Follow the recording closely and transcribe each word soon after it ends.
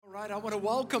right, I want to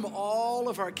welcome all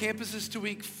of our campuses to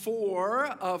week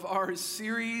 4 of our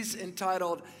series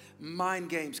entitled Mind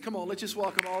Games. Come on, let's just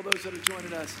welcome all those that are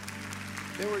joining us.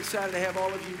 Man, we're excited to have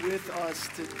all of you with us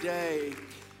today.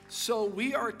 So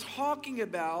we are talking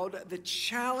about the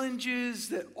challenges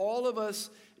that all of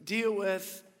us deal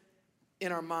with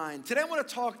in our mind. Today I want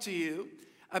to talk to you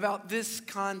about this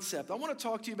concept. I want to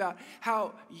talk to you about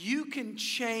how you can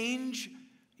change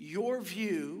your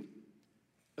view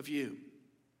of you.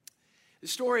 The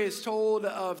story is told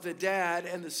of the dad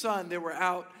and the son. They were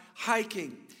out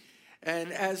hiking,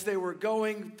 and as they were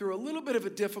going through a little bit of a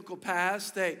difficult pass,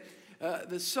 the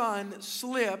son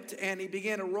slipped and he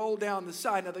began to roll down the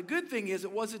side. Now the good thing is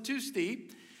it wasn't too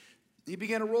steep. He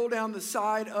began to roll down the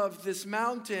side of this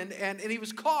mountain, and he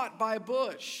was caught by a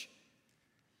bush.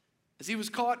 As he was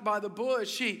caught by the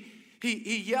bush,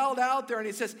 he yelled out there and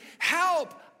he says,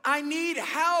 "Help! I need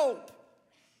help!"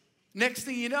 Next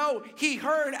thing you know, he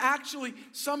heard actually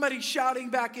somebody shouting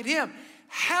back at him,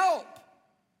 "Help!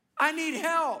 I need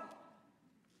help!"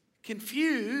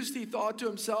 Confused, he thought to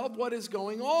himself, what is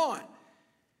going on?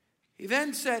 He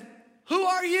then said, "Who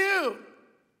are you?"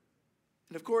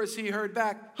 And of course, he heard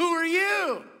back, "Who are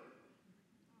you?"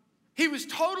 He was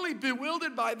totally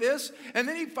bewildered by this, and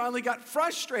then he finally got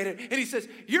frustrated, and he says,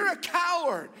 "You're a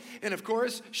coward." And of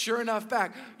course, sure enough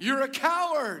back, "You're a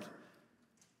coward."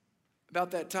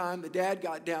 About that time, the dad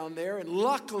got down there, and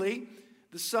luckily,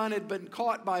 the son had been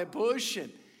caught by a bush,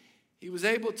 and he was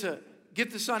able to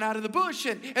get the son out of the bush.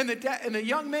 And the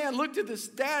young man looked at this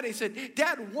dad, and he said,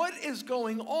 "Dad, what is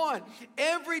going on?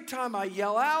 Every time I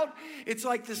yell out, it's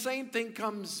like the same thing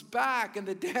comes back." And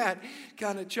the dad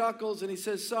kind of chuckles, and he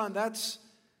says, "Son, it's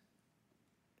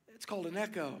called an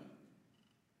echo."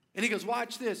 And he goes,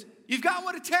 "Watch this. You've got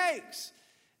what it takes."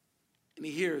 And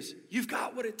he hears, "You've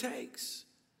got what it takes."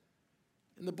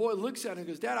 And the boy looks at him and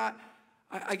goes, "Dad,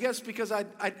 I guess because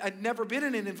I'd never been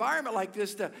in an environment like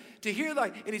this to hear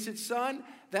that." And he said, "Son,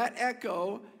 that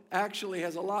echo actually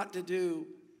has a lot to do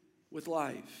with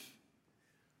life.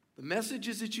 The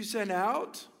messages that you send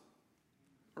out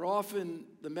are often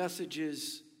the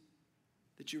messages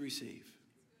that you receive."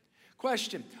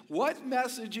 Question: what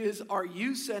messages are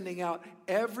you sending out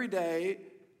every day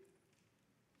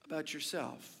about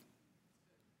yourself?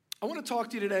 I want to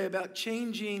talk to you today about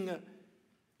changing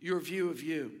your view of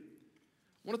you.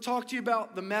 I want to talk to you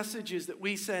about the messages that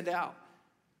we send out,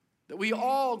 that we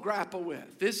all grapple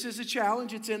with. This is a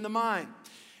challenge. It's in the mind.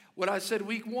 What I said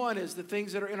week 1 is the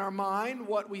things that are in our mind,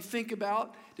 what we think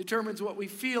about determines what we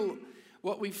feel.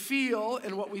 What we feel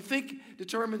and what we think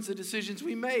determines the decisions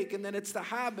we make. And then it's the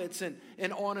habits and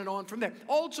on from there.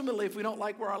 Ultimately, if we don't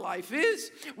like where our life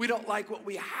is, we don't like what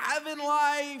we have in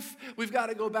life, we've got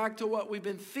to go back to what we've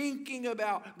been thinking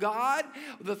about God,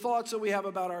 the thoughts that we have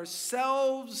about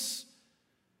ourselves.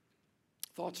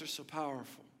 Thoughts are so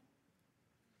powerful.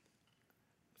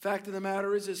 The fact of the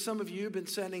matter is some of you have been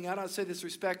sending out, I say this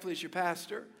respectfully as your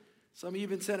pastor, some of you have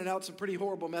been sending out some pretty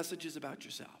horrible messages about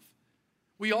yourself.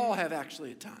 We all have actually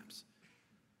at times.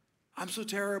 "I'm so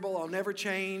terrible, I'll never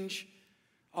change.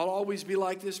 I'll always be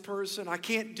like this person. I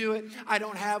can't do it. I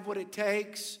don't have what it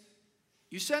takes."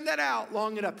 You send that out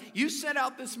long enough. You send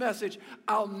out this message,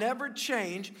 "I'll never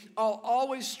change. I'll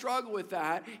always struggle with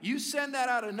that." You send that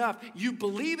out enough. You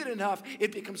believe it enough.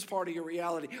 It becomes part of your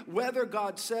reality. Whether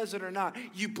God says it or not,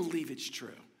 you believe it's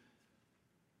true.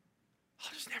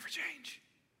 "I'll just never change.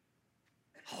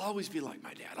 I'll always be like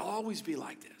my dad. I'll always be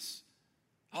like this.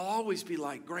 I'll always be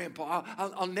like grandpa.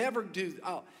 I'll never do."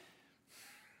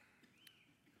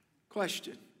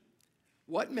 Question: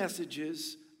 what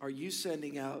messages are you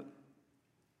sending out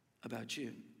about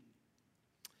you?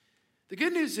 The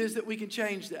good news is that we can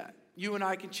change that. You and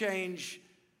I can change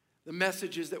the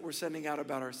messages that we're sending out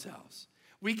about ourselves.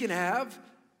 We can have,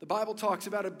 the Bible talks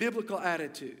about a biblical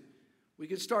attitude. We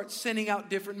can start sending out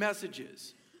different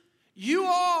messages. You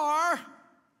are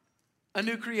a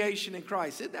new creation in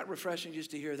Christ. Isn't that refreshing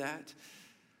just to hear that?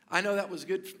 I know that was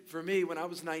good for me when I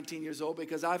was 19 years old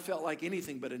because I felt like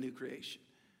anything but a new creation.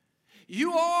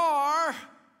 You are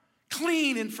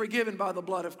clean and forgiven by the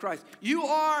blood of Christ. You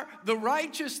are the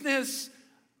righteousness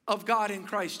of God in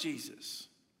Christ Jesus.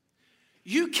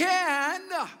 You can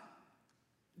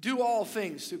do all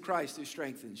things through Christ who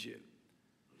strengthens you.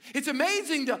 It's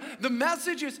amazing the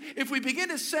messages, if we begin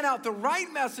to send out the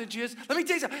right messages, let me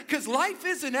tell you something, because life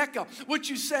is an echo.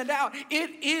 What you send out,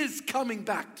 it is coming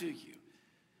back to you.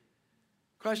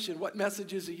 Question: what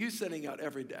messages are you sending out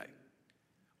every day?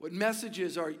 What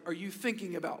messages are you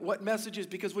thinking about? What messages?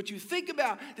 Because what you think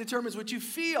about determines what you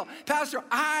feel. "Pastor,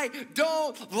 I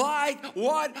don't like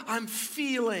what I'm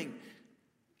feeling."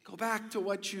 Go back to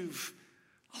what you've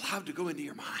allowed to go into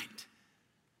your mind.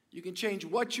 You can change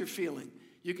what you're feeling.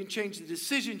 You can change the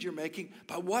decisions you're making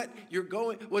by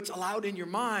what's allowed in your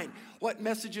mind. What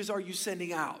messages are you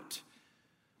sending out?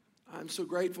 I'm so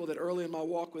grateful that early in my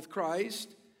walk with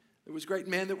Christ, there was great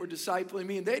men that were discipling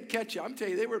me, and they'd catch you. I'm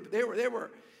telling you, they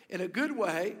were in a good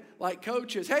way, like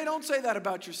coaches. Hey, don't say that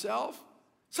about yourself.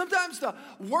 Sometimes the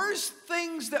worst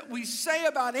things that we say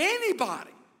about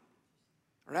anybody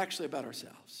are actually about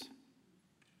ourselves.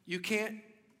 You can't,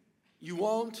 you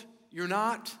won't, you're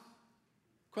not.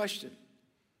 Question: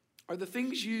 are the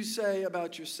things you say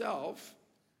about yourself,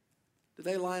 do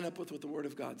they line up with what the Word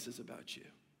of God says about you?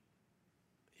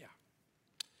 Yeah.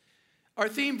 Our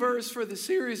theme verse for the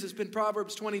series has been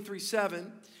Proverbs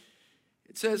 23:7.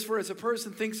 It says, "For as a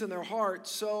person thinks in their heart,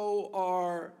 so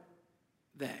are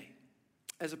they."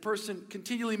 As a person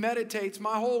continually meditates,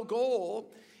 my whole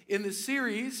goal in this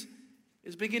series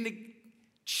is begin to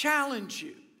challenge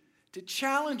you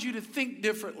to think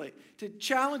differently, to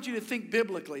challenge you to think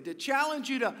biblically, to challenge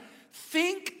you to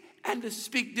think and to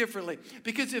speak differently.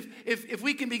 Because if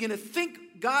we can begin to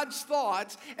think God's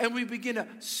thoughts and we begin to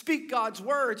speak God's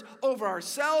words over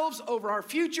ourselves, over our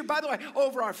future, by the way,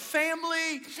 over our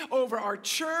family, over our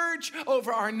church,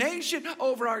 over our nation,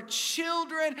 over our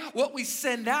children, what we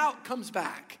send out comes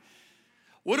back.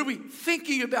 What are we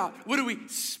thinking about? What are we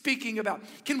speaking about?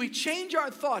 Can we change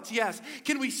our thoughts? Yes.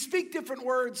 Can we speak different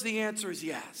words? The answer is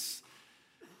yes.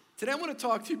 Today I want to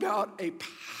talk to you about a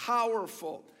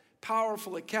powerful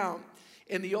account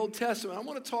in the Old Testament. I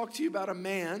want to talk to you about a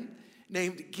man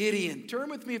named Gideon. Turn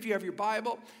with me, if you have your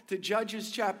Bible, to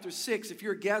Judges chapter 6. If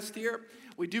you're a guest here,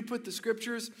 we do put the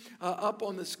scriptures up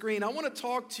on the screen. I want to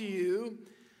talk to you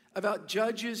about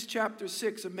Judges chapter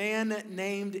 6, a man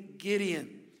named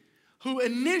Gideon, who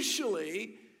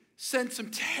initially sent some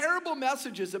terrible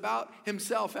messages about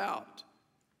himself out.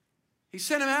 He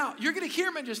sent him out. You're going to hear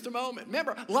him in just a moment.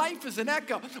 Remember, life is an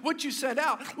echo. What you send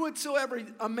out, whatsoever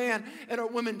a man and a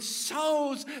woman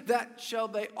sows, that shall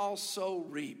they also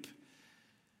reap.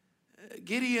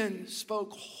 Gideon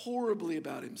spoke horribly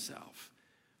about himself.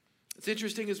 It's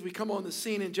interesting as we come on the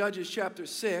scene in Judges chapter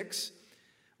 6.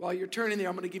 While you're turning there,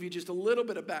 I'm going to give you just a little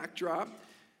bit of backdrop.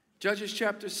 Judges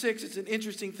chapter 6, it's an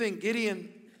interesting thing.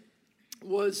 Gideon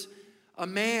was a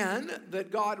man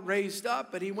that God raised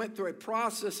up, but he went through a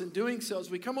process in doing so. As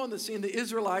we come on the scene, the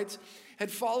Israelites had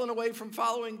fallen away from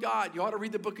following God. You ought to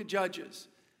read the book of Judges.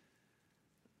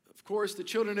 Of course, the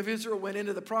children of Israel went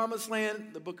into the promised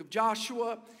land, the book of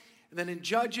Joshua. And then in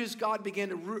Judges, God began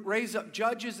to raise up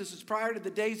judges. This is prior to the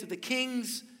days of the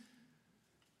kings.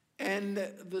 And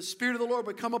the Spirit of the Lord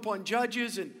would come upon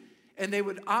judges, and they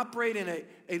would operate in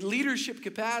a leadership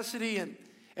capacity, and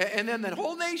then the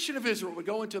whole nation of Israel would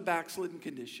go into a backslidden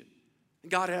condition.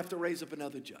 And God would have to raise up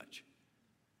another judge.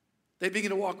 They'd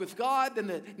begin to walk with God, then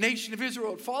the nation of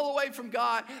Israel would fall away from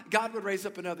God. God would raise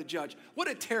up another judge. What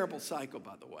a terrible cycle,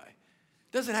 by the way.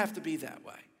 It doesn't have to be that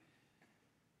way.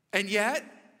 And yet,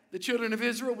 the children of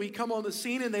Israel, we come on the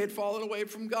scene, and they had fallen away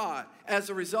from God. As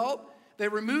a result, they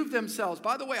removed themselves.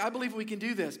 By the way, I believe we can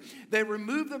do this. They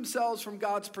removed themselves from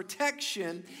God's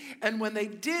protection, and when they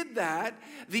did that,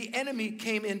 the enemy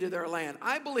came into their land.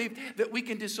 I believe that we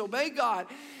can disobey God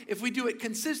if we do it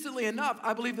consistently enough.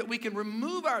 I believe that we can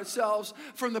remove ourselves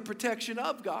from the protection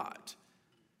of God,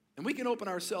 and we can open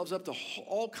ourselves up to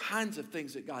all kinds of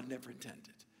things that God never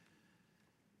intended.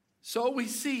 So we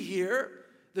see here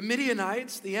the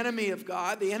Midianites, the enemy of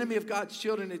God, the enemy of God's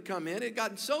children had come in. It had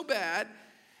gotten so bad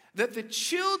that the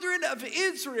children of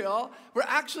Israel were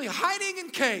actually hiding in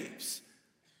caves.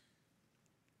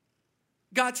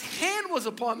 God's hand was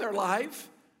upon their life.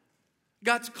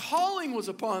 God's calling was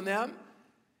upon them.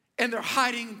 And they're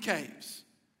hiding in caves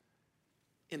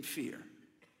in fear.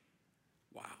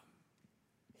 Wow.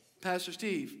 Pastor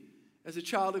Steve, as a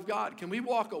child of God, can we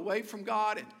walk away from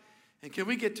God and can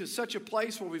we get to such a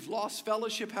place where we've lost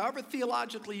fellowship, however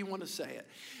theologically you want to say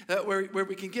it, where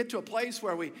we can get to a place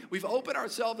where we've opened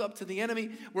ourselves up to the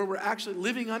enemy, where we're actually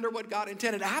living under what God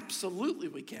intended? Absolutely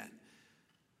we can.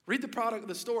 Read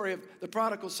the story of the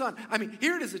prodigal son. I mean,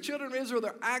 here it is, the children of Israel,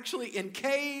 they're actually in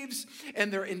caves,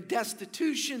 and they're in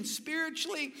destitution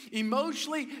spiritually,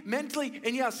 emotionally, mentally,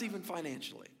 and yes, even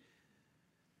financially.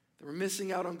 They were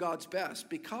missing out on God's best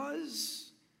because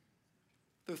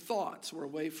their thoughts were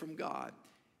away from God.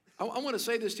 I want to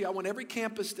say this to you. I want every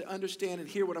campus to understand and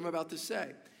hear what I'm about to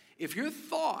say. If your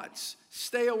thoughts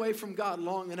stay away from God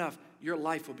long enough, your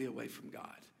life will be away from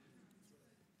God.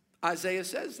 Isaiah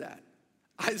says that.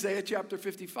 Isaiah chapter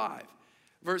 55,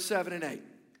 verse 7 and 8.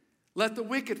 Let the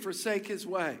wicked forsake his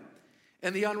way,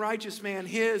 and the unrighteous man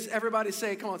his, everybody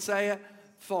say it, come on, say it,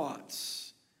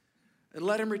 thoughts. And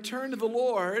let him return to the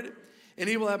Lord, and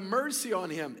he will have mercy on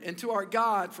him, and to our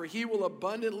God, for he will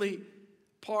abundantly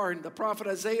pardon. The prophet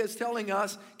Isaiah is telling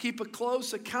us, keep a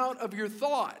close account of your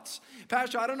thoughts.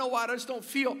 Pastor, I don't know why I just don't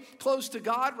feel close to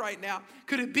God right now.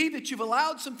 Could it be that you've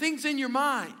allowed some things in your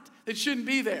mind that shouldn't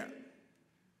be there?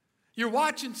 You're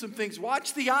watching some things.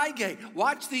 Watch the eye gate.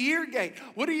 Watch the ear gate.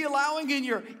 What are you allowing in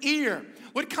your ear?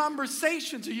 What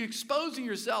conversations are you exposing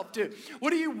yourself to?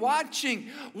 What are you watching?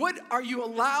 What are you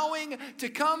allowing to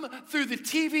come through the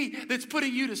TV that's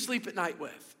putting you to sleep at night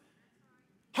with?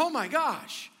 Oh my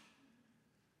gosh.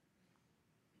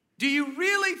 Do you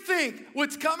really think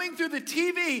what's coming through the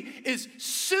TV is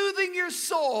soothing your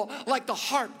soul like the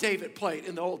harp David played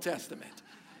in the Old Testament?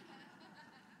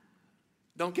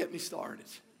 Don't get me started.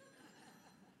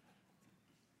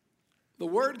 The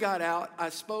word got out. I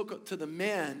spoke to the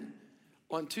men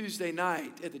on Tuesday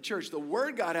night at the church. The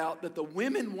word got out that the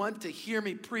women want to hear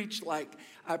me preach like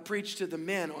I preached to the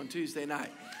men on Tuesday night.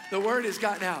 The word has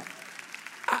gotten out.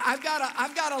 I've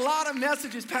got a lot of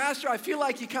messages. Pastor, I feel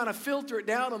like you kind of filter it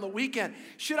down on the weekend.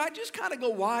 Should I just kind of go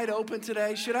wide open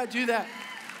today? Should I do that?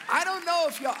 I don't know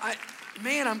if y'all,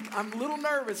 I'm a little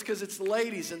nervous because it's the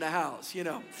ladies in the house, you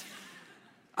know.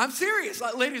 I'm serious.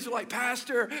 Like, ladies are like,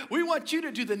 Pastor, we want you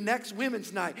to do the next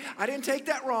women's night. I didn't take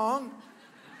that wrong.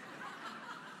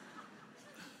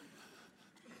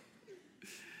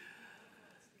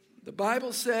 The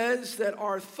Bible says that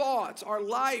our thoughts, our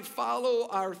life follow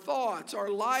our thoughts. Our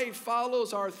life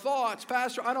follows our thoughts.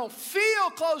 Pastor, I don't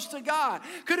feel close to God.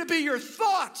 Could it be your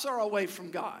thoughts are away from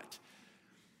God?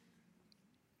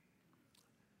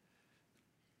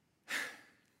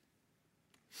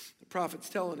 The prophet's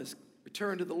telling us,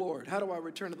 return to the Lord. How do I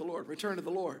return to the Lord? Return to the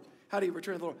Lord. How do you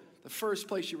return to the Lord? The first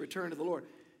place you return to the Lord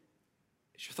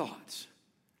is your thoughts.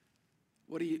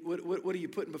 What are you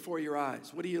putting before your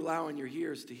eyes? What are you allowing your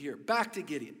ears to hear? Back to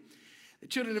Gideon. The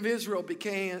children of Israel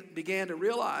began to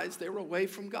realize they were away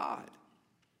from God.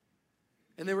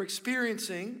 And they were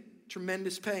experiencing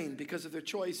tremendous pain because of their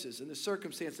choices and the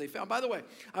circumstance they found. By the way,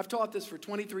 I've taught this for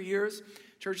 23 years.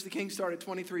 Church of the King started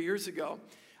 23 years ago.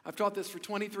 I've taught this for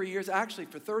 23 years. Actually,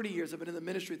 for 30 years. I've been in the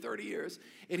ministry 30 years.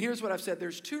 And here's what I've said.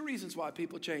 There's two reasons why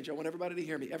people change. I want everybody to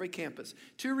hear me, every campus.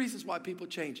 Two reasons why people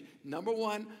change. Number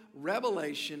one,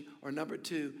 revelation, or number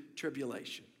two,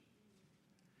 tribulation.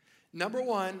 Number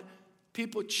one,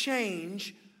 people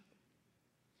change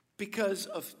because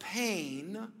of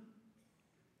pain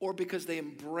or because they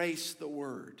embrace the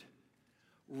word.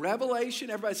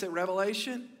 Revelation, everybody say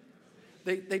revelation.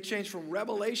 They change from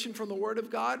revelation from the word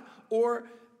of God or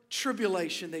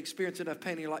tribulation, they experience enough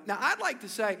pain in your life. Now, I'd like to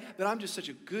say that I'm just such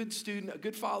a good student, a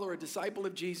good follower, a disciple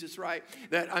of Jesus, right?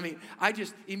 That, I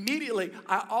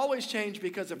always change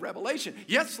because of revelation.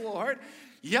 Yes, Lord.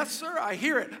 Yes, sir, I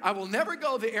hear it. I will never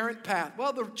go the errant path.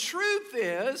 Well, the truth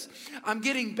is, I'm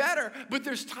getting better, but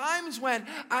there's times when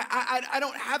I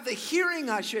don't have the hearing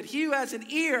I should. He who has an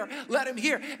ear, let him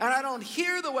hear. And I don't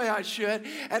hear the way I should,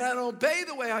 and I don't obey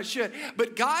the way I should.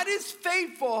 But God is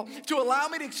faithful to allow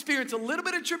me to experience a little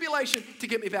bit of tribulation to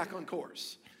get me back on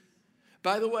course.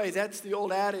 By the way, that's the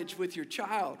old adage with your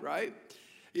child, right?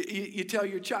 You tell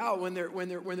your child when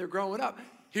they're growing up.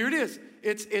 Here it is.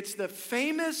 It's the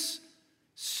famous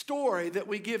story that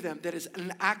we give them that is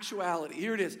an actuality.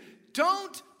 Here it is.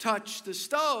 Don't touch the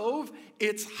stove.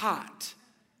 It's hot.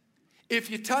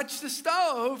 If you touch the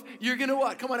stove, you're going to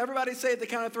what? Come on, everybody say at the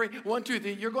count of 3. 1, 2,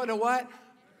 3. You're going to what?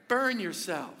 Burn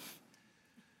yourself.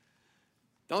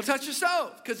 Don't touch the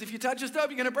stove, because if you touch the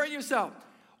stove, you're going to burn yourself.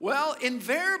 Well,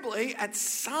 invariably, at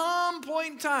some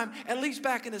point in time, at least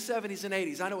back in the 70s and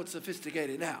 80s, I know it's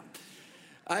sophisticated now.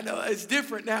 I know it's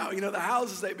different now, the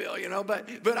houses they build,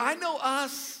 but I know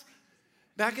us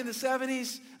back in the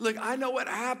 70s. Look, I know what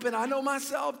happened. I know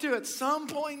myself too. At some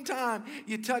point in time,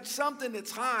 you touch something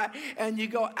that's hot and you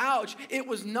go, ouch. It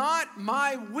was not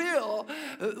my will,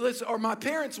 or my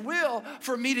parents' will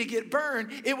for me to get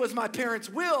burned. It was my parents'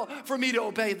 will for me to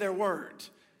obey their word.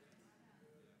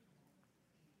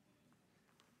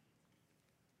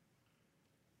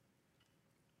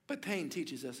 But pain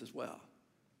teaches us as well.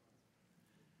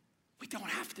 We don't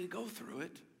have to go through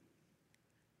it,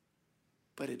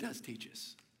 but it does teach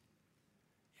us.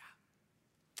 Yeah.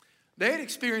 They had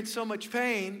experienced so much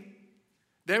pain,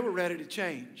 they were ready to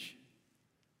change.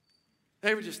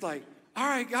 They were just like, all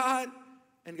right, God.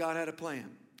 And God had a plan.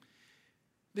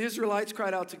 The Israelites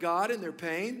cried out to God in their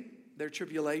pain, their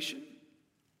tribulation.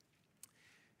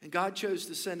 And God chose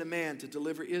to send a man to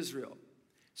deliver Israel.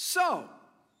 So,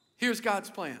 here's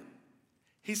God's plan.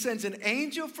 He sends an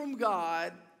angel from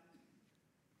God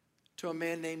to a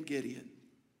man named Gideon.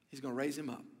 He's going to raise him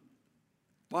up.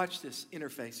 Watch this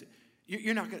interface.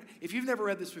 You're not going to, if you've never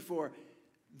read this before,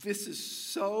 this is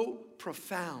so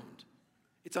profound.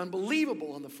 It's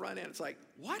unbelievable on the front end. It's like,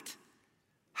 what?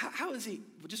 How is he?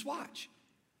 Well, just watch.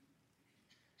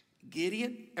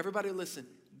 Gideon, everybody listen.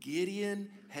 Gideon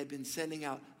had been sending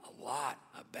out a lot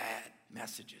of bad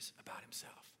messages about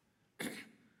himself.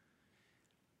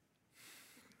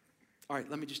 All right,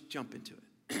 let me just jump into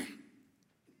it.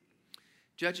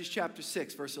 Judges chapter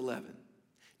 6, verse 11.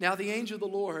 Now the angel of the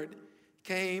Lord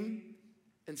came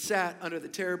and sat under the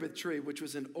terebinth tree, which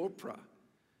was in Ophrah.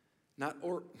 Not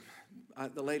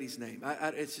the lady's name.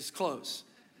 It's just close.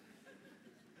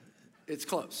 It's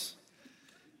close.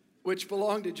 Which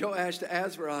belonged to Joash the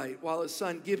Azraelite, while his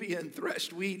son Gibeon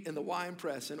threshed wheat in the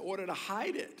winepress in order to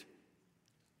hide it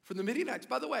from the Midianites.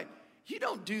 By the way, you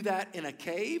don't do that in a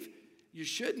cave. You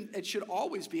shouldn't. It should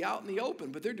always be out in the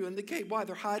open, but they're doing the cave. Why?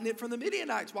 They're hiding it from the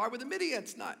Midianites. Why were the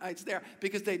Midianites there?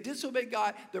 Because they disobeyed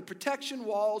God. Their protection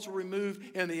walls were removed,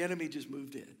 and the enemy just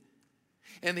moved in.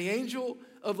 And the angel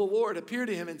of the Lord appeared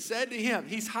to him and said to him,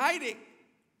 he's hiding.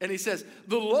 And he says,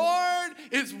 the Lord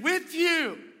is with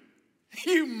you,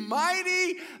 you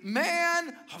mighty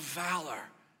man of valor.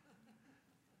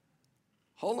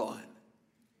 Hold on.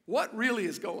 What really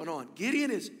is going on?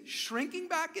 Gideon is shrinking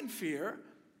back in fear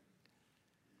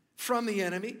from the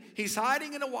enemy. He's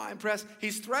hiding in a wine press.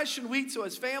 He's threshing wheat so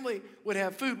his family would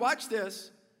have food. Watch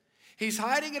this. He's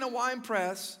hiding in a wine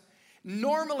press.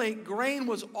 Normally, grain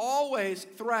was always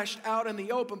threshed out in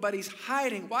the open, but he's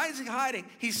hiding. Why is he hiding?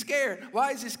 He's scared.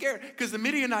 Why is he scared? Because the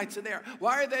Midianites are there.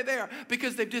 Why are they there?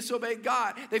 Because they've disobeyed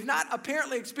God. They've not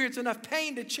apparently experienced enough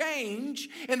pain to change,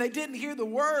 and they didn't hear the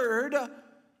word,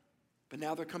 but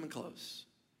now they're coming close.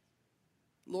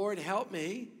 Lord, help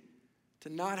me to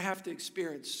not have to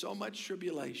experience so much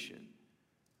tribulation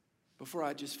before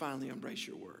I just finally embrace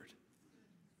your word.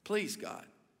 Please, God.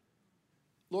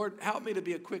 Lord, help me to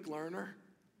be a quick learner.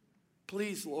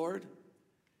 Please, Lord.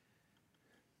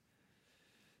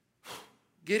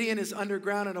 Gideon is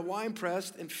underground in a wine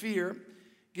press in fear.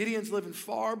 Gideon's living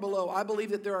far below. I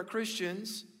believe that there are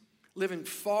Christians living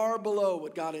far below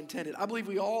what God intended. I believe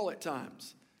we all at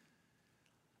times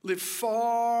live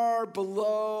far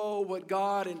below what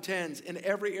God intends in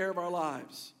every area of our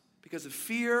lives because of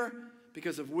fear,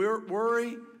 because of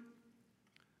worry.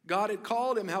 God had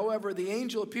called him. However, the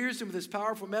angel appears to him with this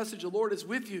powerful message, the Lord is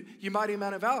with you, you mighty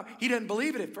man of valor. He didn't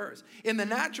believe it at first. In the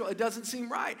natural, it doesn't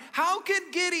seem right. How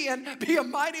could Gideon be a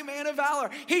mighty man of valor?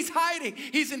 He's hiding.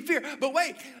 He's in fear. But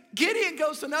wait, Gideon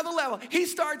goes to another level. He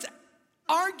starts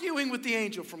arguing with the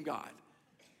angel from God.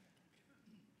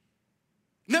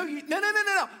 No.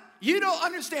 You don't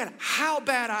understand how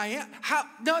bad I am.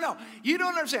 No. You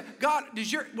don't understand. God,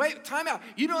 time out.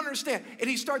 You don't understand. And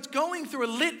he starts going through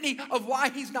a litany of why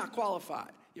he's not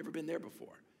qualified. You ever been there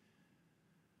before?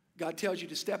 God tells you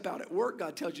to step out at work.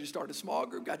 God tells you to start a small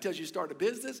group. God tells you to start a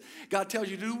business. God tells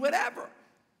you to do whatever.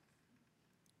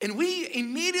 And we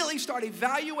immediately start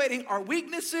evaluating our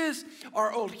weaknesses,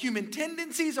 our old human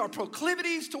tendencies, our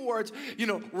proclivities towards,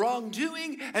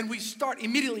 wrongdoing, and we start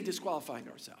immediately disqualifying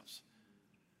ourselves.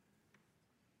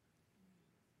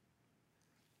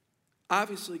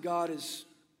 Obviously, God is,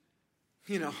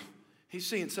 he's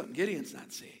seeing something Gideon's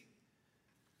not seeing.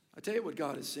 I tell you what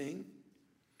God is seeing.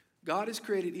 God has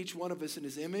created each one of us in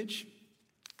his image,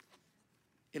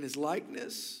 in his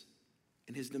likeness,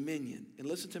 in his dominion. And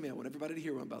listen to me, I want everybody to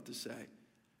hear what I'm about to say.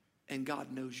 And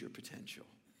God knows your potential.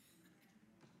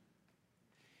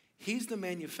 He's the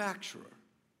manufacturer.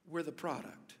 We're the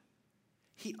product.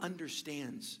 He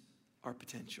understands our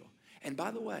potential. And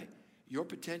by the way, your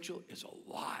potential is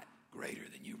a lot greater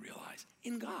than you realize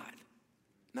in God.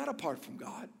 Not apart from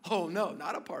God. Oh, no,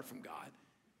 not apart from God,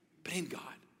 but in God.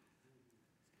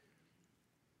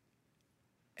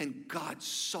 And God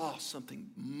saw something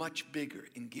much bigger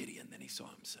in Gideon than he saw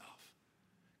himself.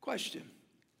 Question: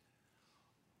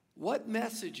 what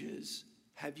messages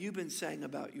have you been saying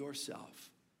about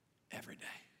yourself every day?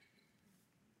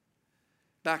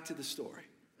 Back to the story.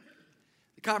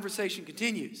 The conversation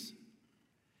continues.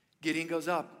 Gideon goes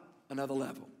up another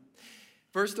level.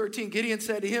 Verse 13, Gideon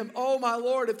said to him, "Oh, my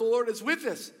Lord, if the Lord is with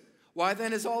us, why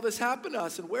then has all this happened to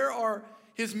us? And where are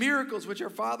his miracles which our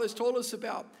fathers told us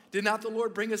about? Did not the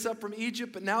Lord bring us up from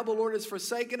Egypt? But now the Lord has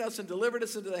forsaken us and delivered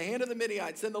us into the hand of the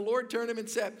Midianites." Then the Lord turned him and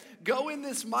said, "Go in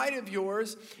this might of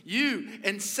yours, you,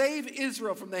 and save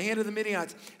Israel from the hand of the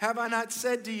Midianites. Have I not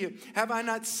said to you? Have I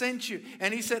not sent you?"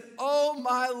 And he said, "Oh,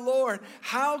 my Lord,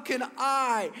 how can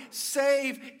I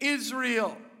save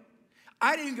Israel?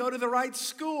 I didn't go to the right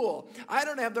school. I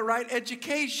don't have the right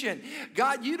education.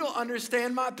 God, you don't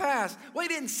understand my past." Well, he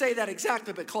didn't say that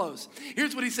exactly, but close.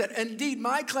 Here's what he said. "Indeed,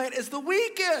 my clan is the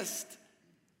weakest.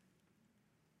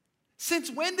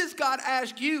 Since when does God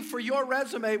ask you for your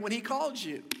resume when he calls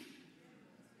you?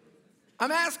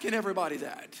 I'm asking everybody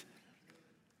that.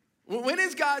 When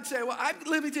does God say, well,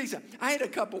 let me tell you something. I had a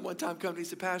couple one time come to me and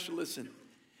said, Pastor, listen,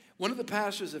 one of the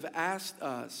pastors have asked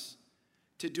us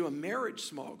to do a marriage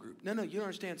small group. No, you don't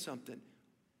understand something.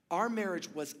 Our marriage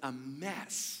was a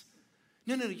mess.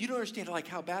 No, you don't understand like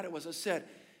how bad it was. I said,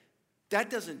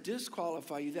 that doesn't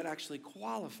disqualify you, that actually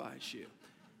qualifies you.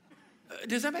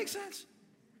 Does that make sense?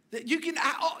 That you can,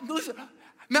 listen,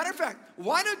 matter of fact,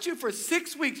 why don't you for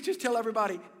 6 weeks just tell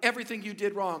everybody everything you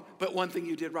did wrong, but one thing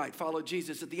you did right. Follow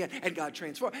Jesus at the end, and God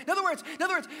transformed. In other words,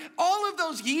 all of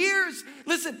those years,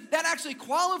 listen, that actually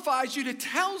qualifies you to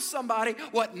tell somebody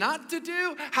what not to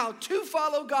do, how to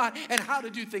follow God, and how to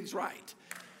do things right.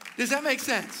 Does that make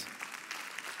sense?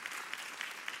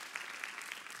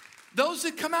 Those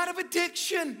that come out of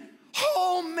addiction,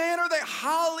 oh man, are they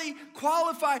highly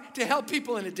qualified to help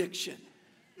people in addiction.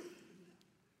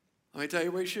 Let me tell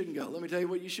you where you shouldn't go. Let me tell you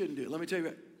what you shouldn't do. Let me tell you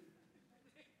what.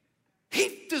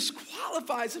 He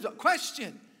disqualifies himself.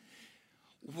 Question: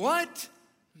 what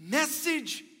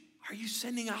message are you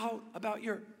sending out about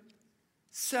your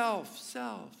self?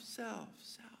 Wow.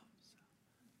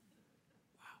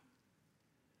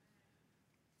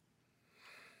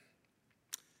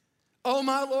 Oh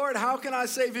my Lord, how can I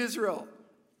save Israel?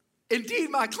 Indeed,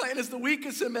 my clan is the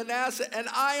weakest in Manasseh, and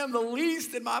I am the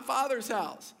least in my father's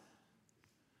house.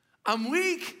 I'm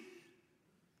weak.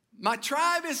 My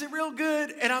tribe isn't real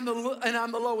good, and I'm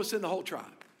the lowest in the whole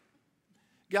tribe.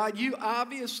 God, you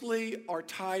obviously are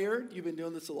tired. You've been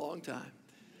doing this a long time.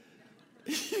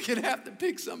 You're going to have to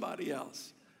pick somebody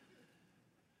else.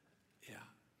 Yeah.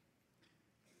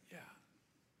 You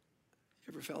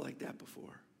ever felt like that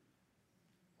before?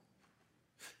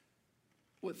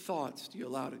 What thoughts do you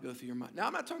allow to go through your mind? Now,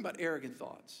 I'm not talking about arrogant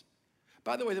thoughts.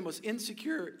 By the way, the most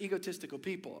insecure, egotistical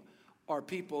people are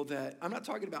people that, I'm not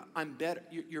talking about I'm better,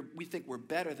 we think we're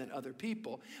better than other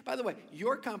people. By the way,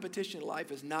 your competition in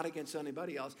life is not against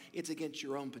anybody else. It's against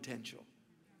your own potential.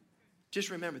 Just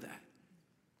remember that.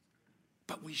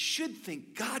 But we should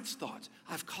think God's thoughts.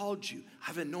 I've called you.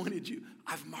 I've anointed you.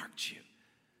 I've marked you.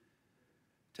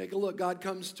 Take a look. God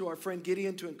comes to our friend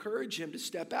Gideon to encourage him to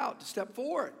step out, to step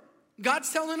forward.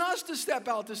 God's telling us to step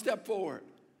out, to step forward.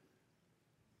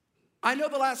 I know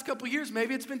the last couple of years,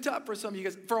 maybe it's been tough for some of you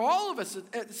guys. For all of us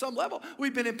at some level,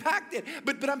 we've been impacted.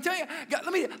 But I'm telling you,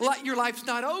 God, your life's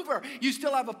not over. You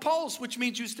still have a pulse, which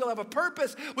means you still have a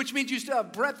purpose, which means you still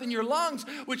have breath in your lungs,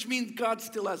 which means God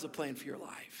still has a plan for your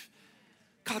life.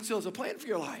 God still has a plan for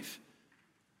your life.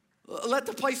 Let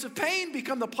the place of pain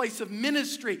become the place of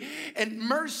ministry and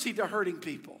mercy to hurting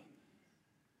people.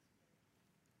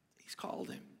 He's called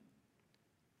him.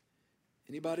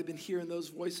 Anybody been hearing those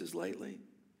voices lately?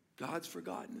 God's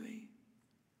forgotten me.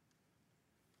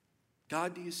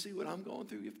 God, do you see what I'm going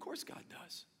through? Of course God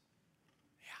does.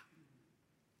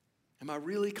 Yeah. Am I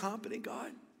really competent,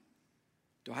 God?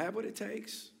 Do I have what it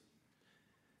takes?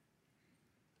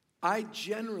 I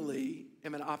generally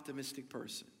am an optimistic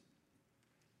person.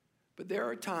 But there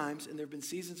are times, and there have been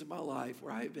seasons of my life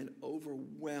where I have been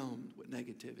overwhelmed with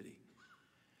negativity.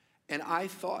 And I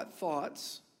thought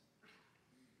thoughts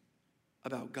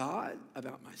about God,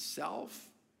 about myself,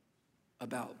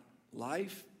 about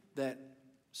life that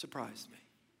surprised me.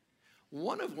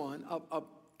 I'll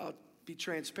be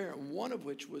transparent, one of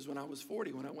which was when I was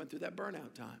 40, when I went through that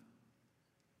burnout time.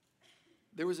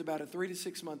 There was about a 3 to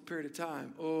 6 month period of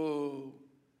time,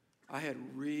 I had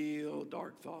real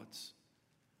dark thoughts.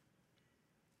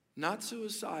 Not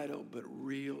suicidal, but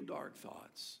real dark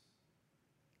thoughts.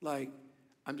 Like,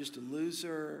 I'm just a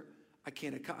loser. I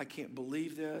can't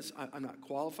believe this. I'm not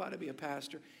qualified to be a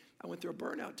pastor. I went through a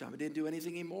burnout time. I didn't do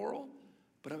anything immoral,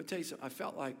 but I'm going to tell you something. I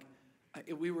felt like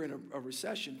we were in a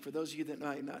recession. For those of you that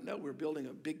might not know, we were building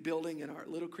a big building in our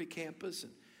Little Creek campus,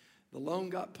 and the loan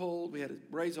got pulled. We had to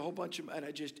raise a whole bunch of, and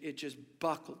it just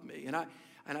buckled me. And I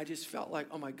just felt like,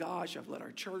 oh my gosh, I've led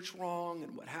our church wrong,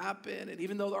 and what happened? And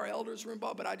even though our elders were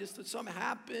involved, but I just thought something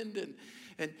happened,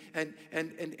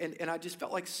 and I just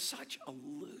felt like such a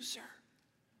loser.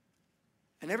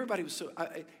 And everybody was so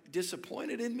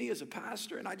disappointed in me as a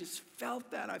pastor, and I just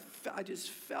felt that. I just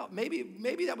felt, maybe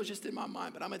that was just in my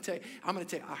mind, but I'm going to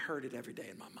tell you, I heard it every day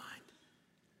in my mind.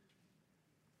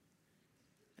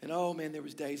 And oh man, there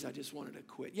was days I just wanted to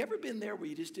quit. You ever been there where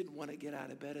you just didn't want to get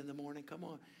out of bed in the morning? Come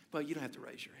on. Well, you don't have to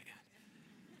raise your hand.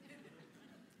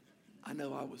 I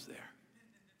know I was there.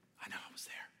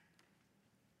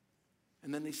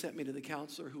 And then they sent me to the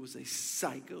counselor who was a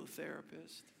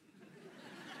psychotherapist.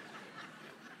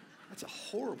 That's a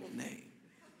horrible name.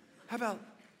 How about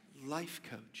life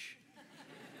coach?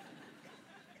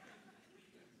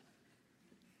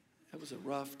 It was a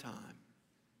rough time.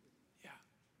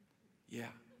 Yeah.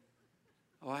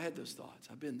 Oh, I had those thoughts.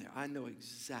 I've been there. I know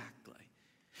exactly.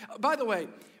 By the way,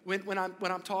 when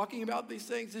I'm talking about these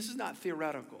things, this is not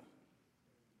theoretical.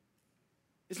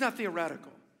 It's not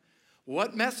theoretical.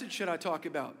 What message should I talk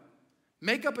about?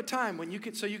 Make up a time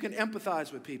when so you can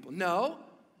empathize with people. No.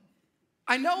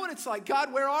 I know what it's like.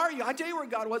 God, where are you? I tell you where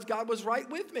God was. God was right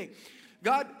with me.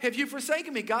 God, have you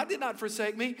forsaken me? God did not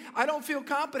forsake me. I don't feel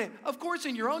competent. Of course,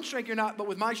 in your own strength you're not, but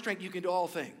with my strength you can do all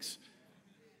things.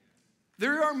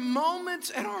 There are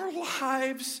moments in our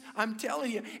lives, I'm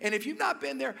telling you, and if you've not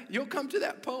been there, you'll come to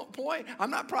that point. I'm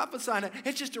not prophesying it.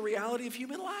 It's just a reality of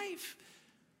human life.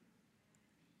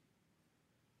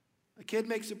 A kid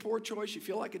makes a poor choice. You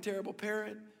feel like a terrible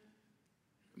parent.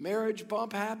 Marriage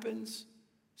bump happens.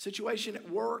 Situation at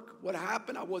work. What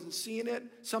happened? I wasn't seeing it.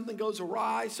 Something goes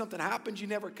awry. Something happens you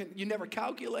never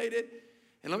calculated.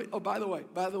 And by the way,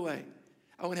 I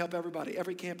want to help everybody.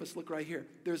 Every campus, look right here.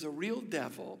 There's a real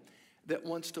devil that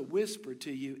wants to whisper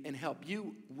to you and help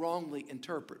you wrongly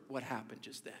interpret what happened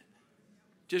just then.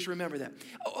 Just remember that.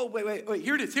 Wait.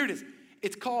 Here it is.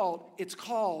 It's called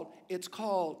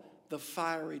the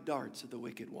fiery darts of the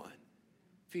wicked one.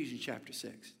 Ephesians chapter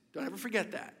 6. Don't ever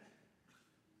forget that.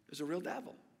 There's a real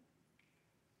devil.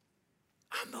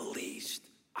 I'm the least.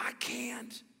 I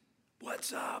can't.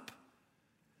 What's up?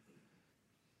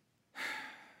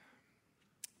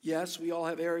 Yes, we all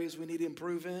have areas we need to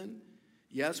improve in.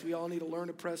 Yes, we all need to learn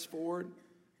to press forward.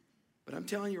 But I'm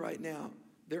telling you right now,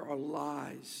 there are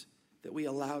lies that we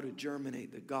allow to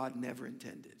germinate that God never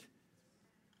intended.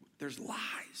 There's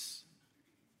lies.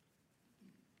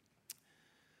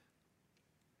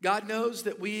 God knows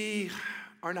that we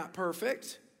are not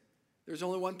perfect. There's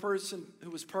only one person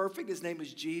who was perfect. His name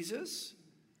was Jesus.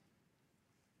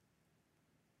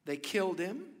 They killed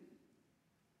him.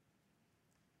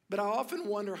 But I often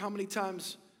wonder how many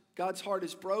times God's heart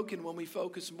is broken when we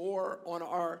focus more on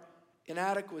our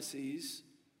inadequacies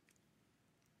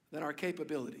than our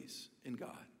capabilities in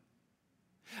God.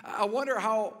 I wonder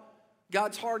how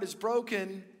God's heart is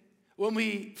broken when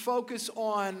we focus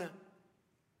on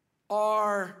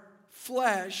our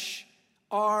flesh,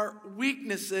 our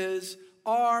weaknesses,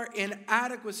 our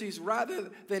inadequacies rather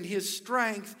than his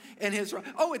strength and his...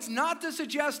 Oh, it's not to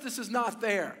suggest this is not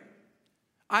there.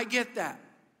 I get that.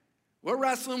 We're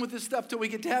wrestling with this stuff till we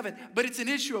get to heaven, but it's an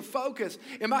issue of focus.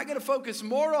 Am I going to focus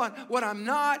more on what I'm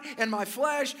not and my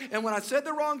flesh and when I said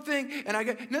the wrong thing?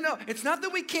 And no, it's not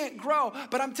that we can't grow,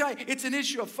 but I'm telling you, it's an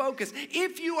issue of focus.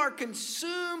 If you are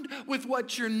consumed with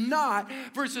what you're not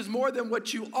versus more than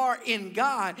what you are in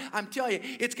God, I'm telling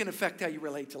you, it's going to affect how you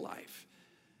relate to life.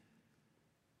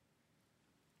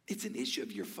 It's an issue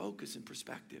of your focus and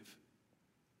perspective.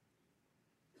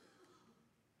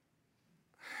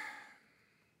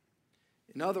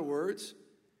 In other words,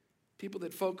 people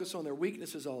that focus on their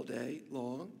weaknesses all day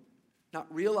long, not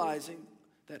realizing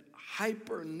that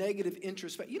hyper negative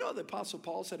introspection. You know what the Apostle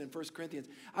Paul said in 1 Corinthians?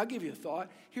 I'll give you a thought.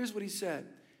 Here's what he said.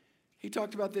 He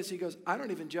talked about this. He goes, I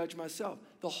don't even judge myself.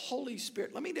 The Holy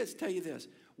Spirit, let me just tell you this.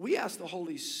 We ask the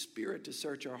Holy Spirit to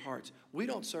search our hearts. We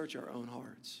don't search our own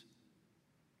hearts.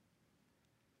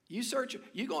 You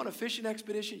go on a fishing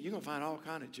expedition, you're going to find all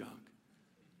kind of junk.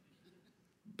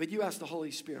 But you ask the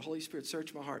Holy Spirit,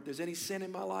 search my heart. If there's any sin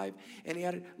in my life,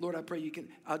 Lord, I pray you can,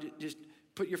 I'll just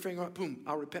put your finger on it, boom,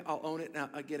 I'll repent, I'll own it, and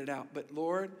I'll get it out. But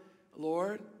Lord,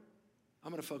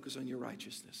 I'm going to focus on your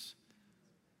righteousness.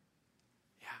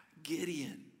 Yeah,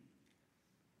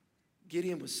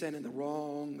 Gideon was sending the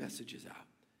wrong messages out.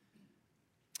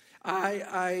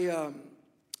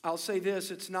 I'll say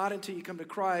this, it's not until you come to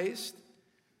Christ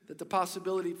that the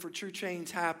possibility for true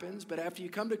change happens, but after you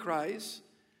come to Christ,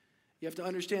 you have to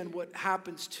understand what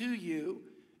happens to you.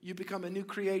 You become a new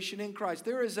creation in Christ.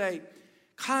 There is a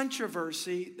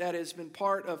controversy that has been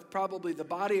part of probably the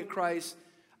body of Christ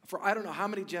for I don't know how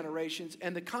many generations.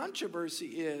 And the controversy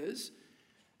is,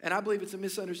 and I believe it's a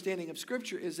misunderstanding of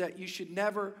Scripture, is that you should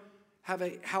never have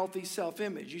a healthy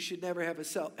self-image. You should never have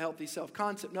a healthy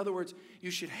self-concept. In other words,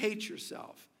 you should hate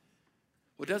yourself.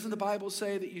 Well, doesn't the Bible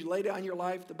say that you lay down your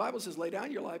life? The Bible says lay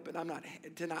down your life, but I'm not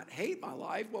to not hate my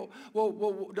life. Well,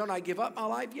 don't I give up my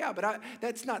life? Yeah, but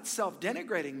that's not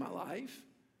self-denigrating my life.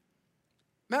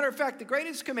 Matter of fact, the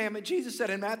greatest commandment, Jesus said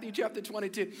in Matthew chapter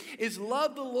 22, is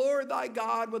love the Lord thy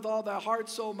God with all thy heart,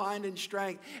 soul, mind, and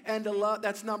strength. And to love,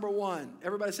 that's number one.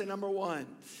 Everybody say number one.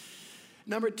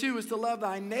 Number two is to love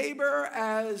thy neighbor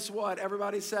as what?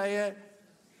 Everybody say it.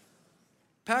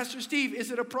 Pastor Steve,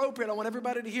 is it appropriate? I want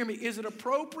everybody to hear me. Is it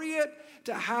appropriate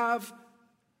to have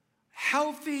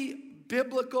healthy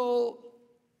biblical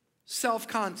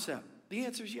self-concept? The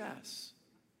answer is yes.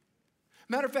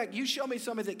 Matter of fact, you show me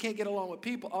somebody that can't get along with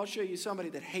people, I'll show you somebody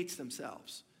that hates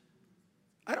themselves.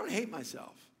 I don't hate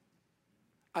myself.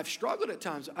 I've struggled at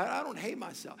times. I don't hate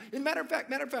myself. And matter of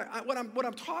fact, what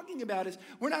I'm talking about is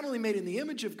we're not only made in the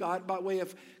image of God by way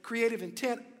of creative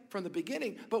intent from the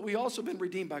beginning, but we also been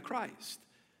redeemed by Christ.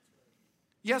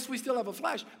 Yes, we still have a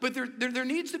flesh, but there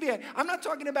needs to be I'm not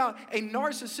talking about a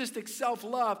narcissistic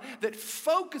self-love that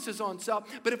focuses on self,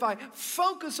 but if I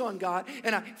focus on God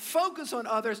and I focus on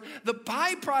others, the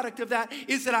byproduct of that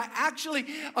is that I actually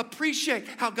appreciate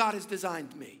how God has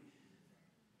designed me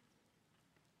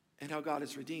and how God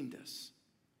has redeemed us.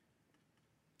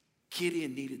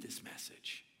 Gideon needed this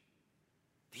message.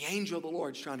 The angel of the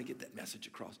Lord is trying to get that message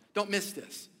across. Don't miss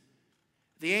this.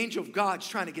 The angel of God's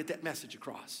trying to get that message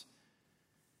across.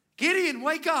 Gideon,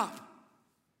 wake up.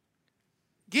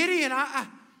 Gideon,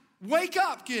 wake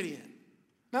up, Gideon.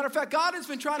 Matter of fact, God has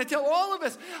been trying to tell all of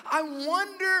us, I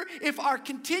wonder if our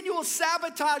continual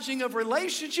sabotaging of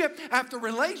relationship after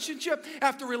relationship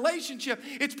after relationship,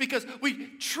 it's because we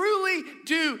truly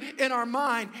do in our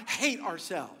mind hate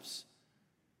ourselves.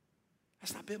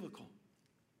 That's not biblical.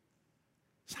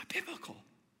 It's not biblical.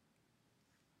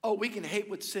 Oh, we can hate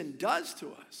what sin does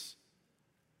to us.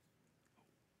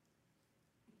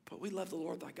 But we love the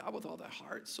Lord thy God with all thy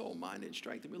heart, soul, mind, and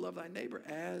strength. And we love thy neighbor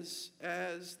as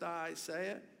thy, say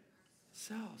it,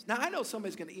 selves. Now, I know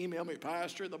somebody's going to email me,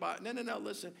 Pastor, the Bible. No,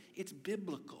 listen. It's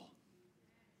biblical.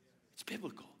 It's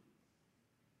biblical.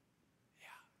 Yeah.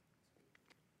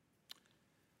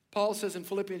 Paul says in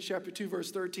Philippians chapter 2, verse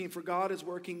 13, for God is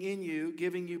working in you,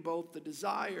 giving you both the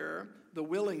desire, the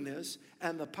willingness,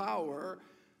 and the power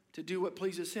to do what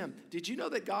pleases him. Did you know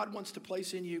that God wants to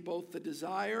place in you both the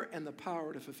desire and the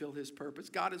power to fulfill his purpose?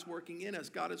 God is working in us.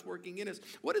 God is working in us.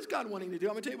 What is God wanting to do?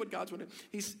 I'm going to tell you what God's wanting to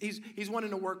do. He's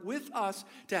wanting to work with us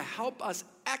to help us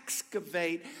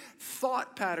excavate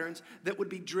thought patterns that would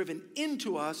be driven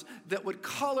into us, that would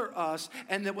color us,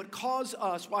 and that would cause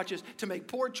us, watch this, to make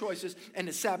poor choices and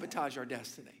to sabotage our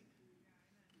destiny.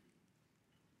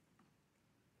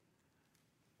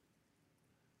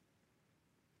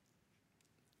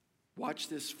 Watch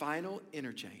this final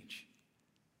interchange.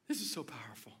 This is so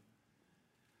powerful.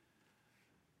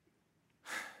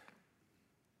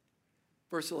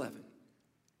 Verse 11.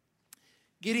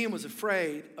 Gideon was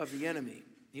afraid of the enemy.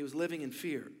 He was living in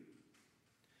fear.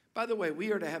 By the way,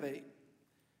 we are to have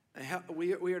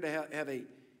a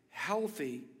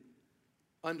healthy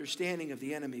understanding of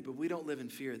the enemy, but we don't live in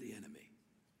fear of the enemy.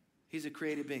 He's a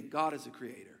created being. God is a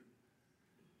creator.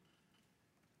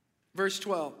 Verse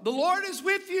 12, the Lord is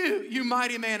with you, you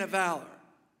mighty man of valor.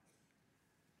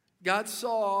 God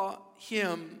saw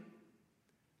him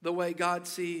the way God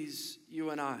sees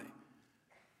you and I,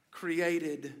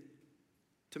 created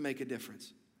to make a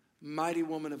difference. Mighty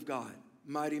woman of God,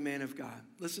 mighty man of God.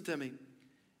 Listen to me.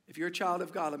 If you're a child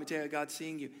of God, let me tell you, God's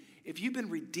seeing you. If you've been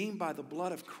redeemed by the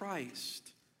blood of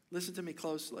Christ, listen to me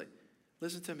closely.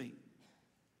 Listen to me.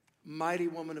 Mighty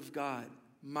woman of God,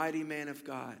 mighty man of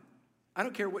God. I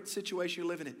don't care what situation you're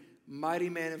living in. Mighty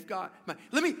man of God.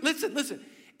 Listen.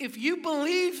 If you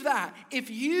believe that,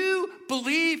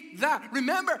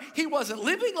 remember, he wasn't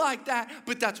living like that,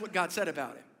 but that's what God said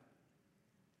about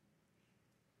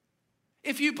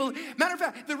him. Matter of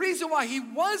fact, the reason why he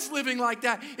was living like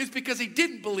that is because he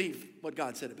didn't believe what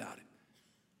God said about him.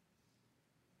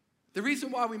 The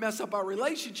reason why we mess up our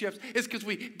relationships is because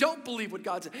we don't believe what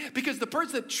God said. Because the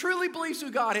person that truly believes who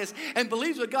God is and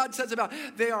believes what God says about,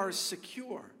 they are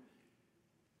secure.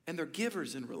 And they're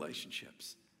givers in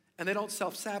relationships. And they don't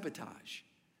self-sabotage.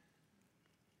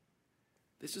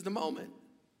 This is the moment.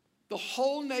 The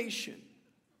whole nation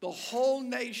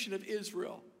of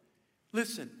Israel,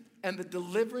 listen, and the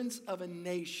deliverance of a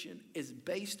nation is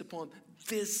based upon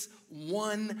this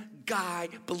one guy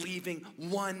believing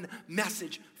one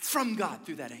message from God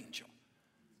through that angel.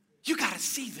 You got to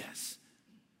see this.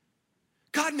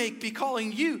 God may be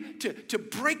calling you to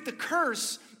break the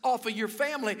curse off of your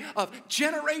family of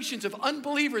generations of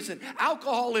unbelievers and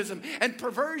alcoholism and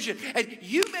perversion. And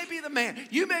you may be the man,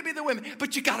 you may be the woman,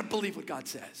 but you got to believe what God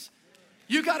says.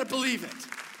 You got to believe it.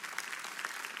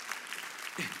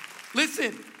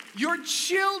 Listen, your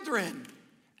children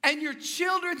and your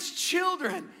children's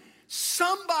children,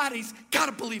 somebody's got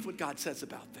to believe what God says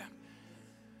about them.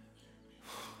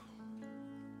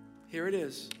 Here it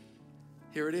is.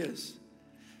 Here it is.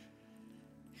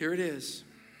 Here it is.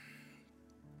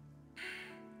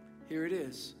 Here it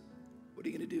is. What are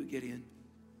you going to do, Gideon?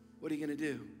 What are you going to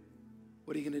do?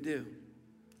 What are you going to do?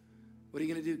 What are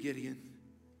you going to do, Gideon?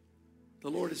 The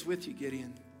Lord is with you,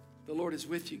 Gideon. The Lord is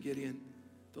with you, Gideon.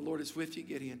 The Lord is with you,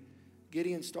 Gideon.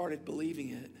 Gideon started believing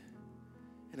it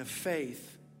in a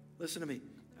faith, listen to me,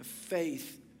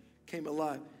 faith came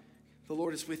alive. The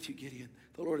Lord is with you, Gideon.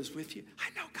 The Lord is with you. I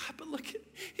know, God, but look,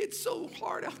 it's so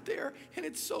hard out there, and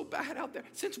it's so bad out there.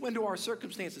 Since when do our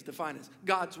circumstances define us?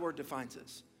 God's word defines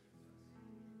us.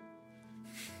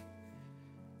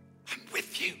 I'm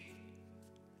with you.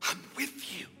 I'm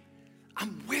with you.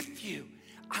 I'm with you.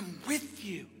 I'm with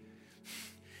you.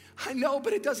 I know,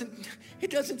 but it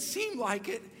doesn't seem like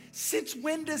it. Since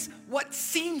when does what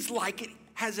seems like it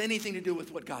has anything to do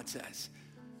with what God says?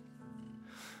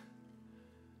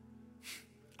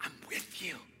 I'm with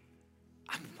you.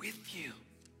 I'm with you.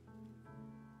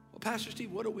 Well, Pastor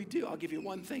Steve, what do we do? I'll give you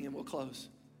one thing and we'll close.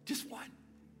 Just one.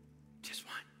 Just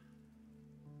one.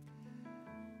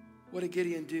 What did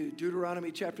Gideon do?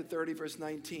 Deuteronomy chapter 30, verse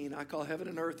 19. I call heaven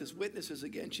and earth as witnesses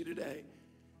against you today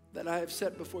that I have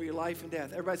set before you life and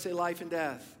death. Everybody say life and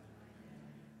death.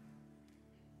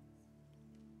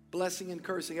 Blessing and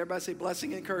cursing. Everybody say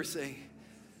blessing and cursing.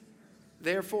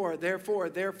 Therefore,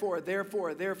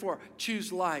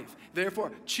 choose life.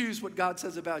 Therefore, choose what God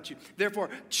says about you. Therefore,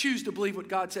 choose to believe what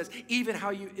God says, even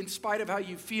in spite of how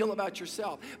you feel about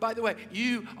yourself. By the way,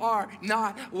 you are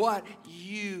not what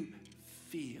you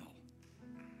feel.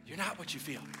 You're not what you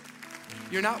feel.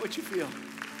 You're not what you feel.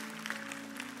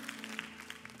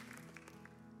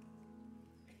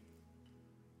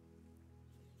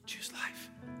 Choose life.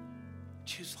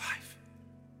 Choose life.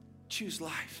 Choose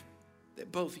life.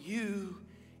 That both you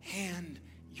and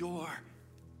your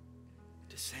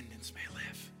descendants may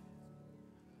live.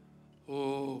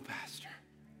 Oh, Pastor,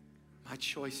 my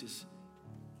choices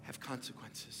have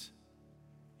consequences.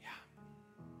 Yeah.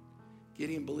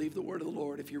 Gideon believed the word of the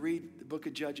Lord. If you read the book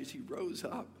of Judges, he rose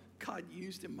up. God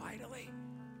used him mightily.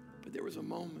 But there was a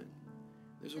moment.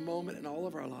 There's a moment in all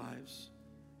of our lives,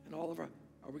 and all of our,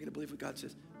 are we going to believe what God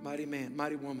says? Mighty man,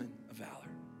 mighty woman of valor.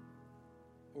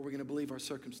 Or we're going to believe our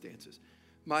circumstances.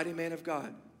 Mighty man of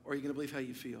God, or are you going to believe how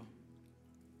you feel?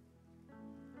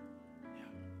 Yeah.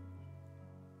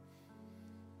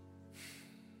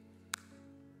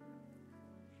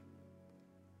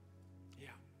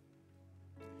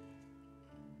 Yeah.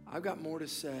 I've got more to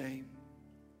say,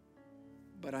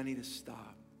 but I need to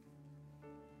stop.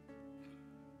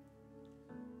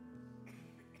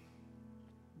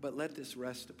 But let this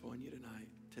rest upon you tonight,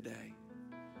 today.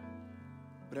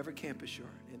 Whatever campus you're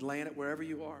in, Atlanta, wherever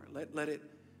you are, let it,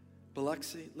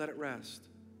 Biloxi, let it rest.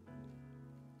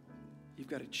 You've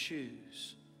got to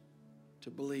choose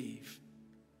to believe,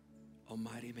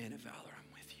 Almighty man of valor,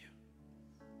 I'm with you.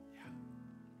 Yeah.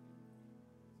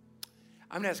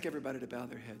 I'm going to ask everybody to bow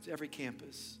their heads, every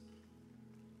campus.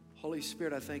 Holy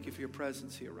Spirit, I thank you for your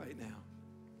presence here right now.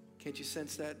 Can't you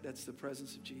sense that? That's the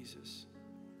presence of Jesus.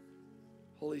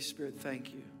 Holy Spirit,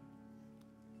 thank you.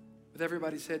 With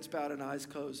everybody's heads bowed and eyes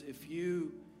closed, if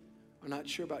you are not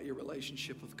sure about your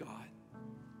relationship with God,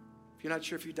 if you're not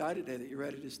sure if you die today that you're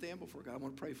ready to stand before God, I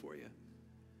want to pray for you.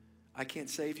 I can't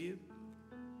save you.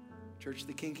 Church of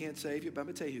the King can't save you, but I'm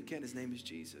going to tell you who can. His name is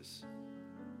Jesus.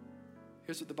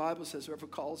 Here's what the Bible says: whoever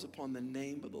calls upon the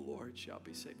name of the Lord shall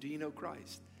be saved. Do you know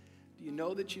Christ? Do you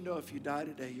know that if you die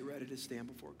today, you're ready to stand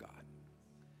before God?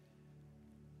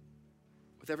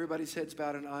 With everybody's heads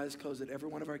bowed and eyes closed at every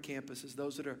one of our campuses,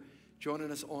 those that are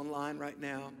joining us online right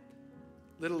now,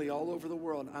 literally all over the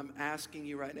world, I'm asking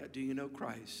you right now, do you know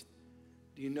Christ?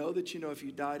 Do you know that if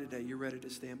you die today, you're ready to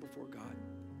stand before God?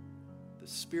 The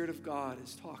Spirit of God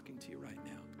is talking to you right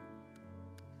now.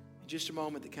 In just a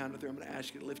moment, the count of three, I'm going to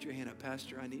ask you to lift your hand up.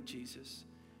 Pastor, I need Jesus.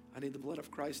 I need the blood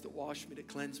of Christ to wash me, to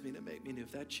cleanse me, to make me new.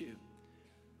 If that's you.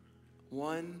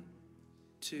 1,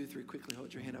 2, 3. Quickly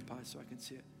hold your hand up high so I can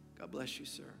see it. God bless you,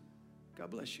 sir. God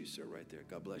bless you, sir, right there.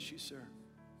 God bless you, sir.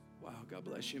 Wow, God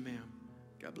bless you, ma'am.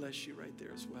 God bless you right there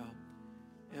as well.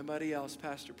 Anybody else?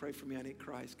 Pastor, pray for me. I need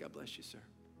Christ. God bless you, sir.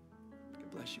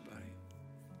 God bless you,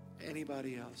 buddy.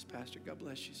 Anybody else? Pastor, God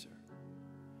bless you, sir.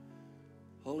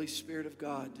 Holy Spirit of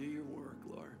God, do your work,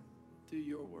 Lord. Do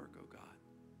your work, oh God.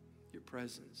 Your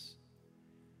presence.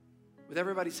 With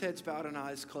everybody's heads bowed and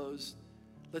eyes closed,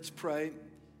 let's pray.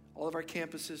 All of our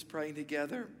campuses praying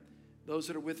together. Those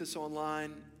that are with us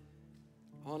online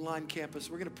campus,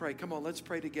 we're going to pray. Come on, let's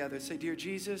pray together. Say, dear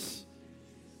Jesus,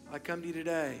 I come to you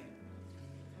today,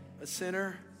 a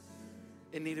sinner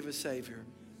in need of a Savior.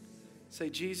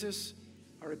 Say, Jesus,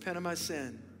 I repent of my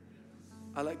sin.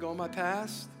 I let go of my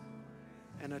past,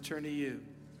 and I turn to you.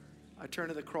 I turn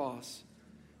to the cross.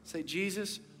 Say,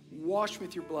 Jesus, wash me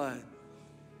with your blood.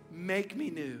 Make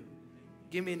me new.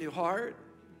 Give me a new heart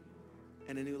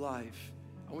and a new life.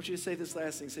 I want you to say this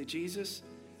last thing. Say, Jesus,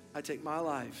 I take my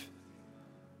life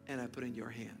and I put it in your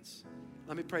hands.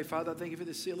 Let me pray. Father, I thank you for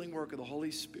the sealing work of the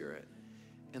Holy Spirit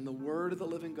and the word of the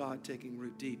living God taking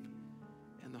root deep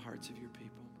in in the hearts of your people.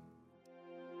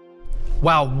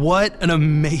 Wow, what an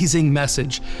amazing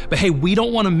message. But hey, we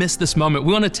don't want to miss this moment.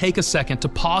 We want to take a second to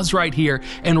pause right here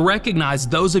and recognize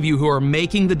those of you who are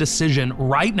making the decision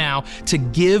right now to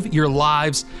give your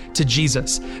lives to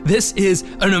Jesus. This is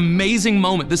an amazing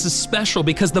moment. This is special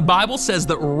because the Bible says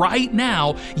that right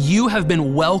now you have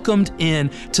been welcomed in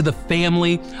to the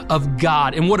family of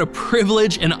God. And what a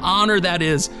privilege and honor that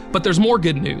is. But there's more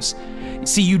good news.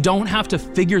 See, you don't have to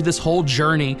figure this whole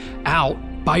journey out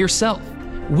by yourself.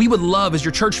 We would love, as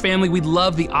your church family, we'd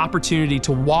love the opportunity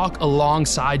to walk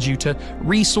alongside you, to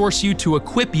resource you, to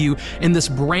equip you in this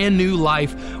brand new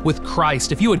life with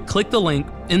Christ. If you would click the link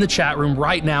in the chat room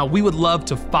right now, we would love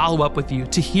to follow up with you,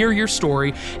 to hear your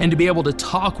story, and to be able to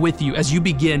talk with you as you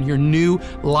begin your new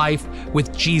life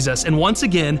with Jesus. And once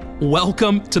again,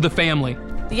 welcome to the family.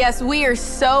 Yes, we are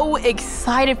so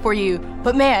excited for you.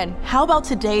 But man, how about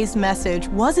today's message?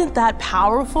 Wasn't that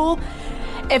powerful?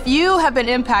 If you have been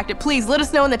impacted, please let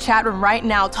us know in the chat room right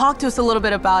now. Talk to us a little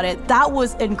bit about it. That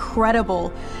was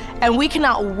incredible. And we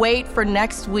cannot wait for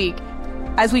next week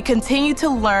as we continue to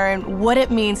learn what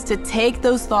it means to take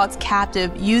those thoughts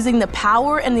captive using the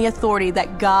power and the authority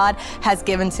that God has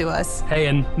given to us. Hey,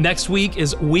 and next week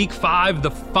is week 5,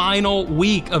 the final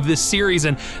week of this series.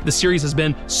 And the series has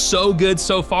been so good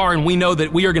so far, and we know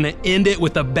that we are going to end it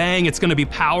with a bang. It's going to be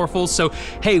powerful. So,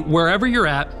 hey, wherever you're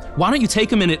at, why don't you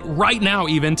take a minute right now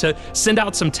even to send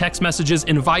out some text messages,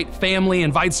 invite family,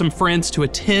 invite some friends to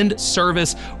attend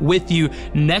service with you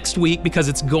next week because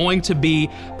it's going to be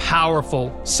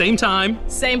powerful. Same time,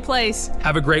 same place.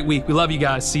 Have a great week. We love you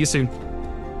guys. See you soon.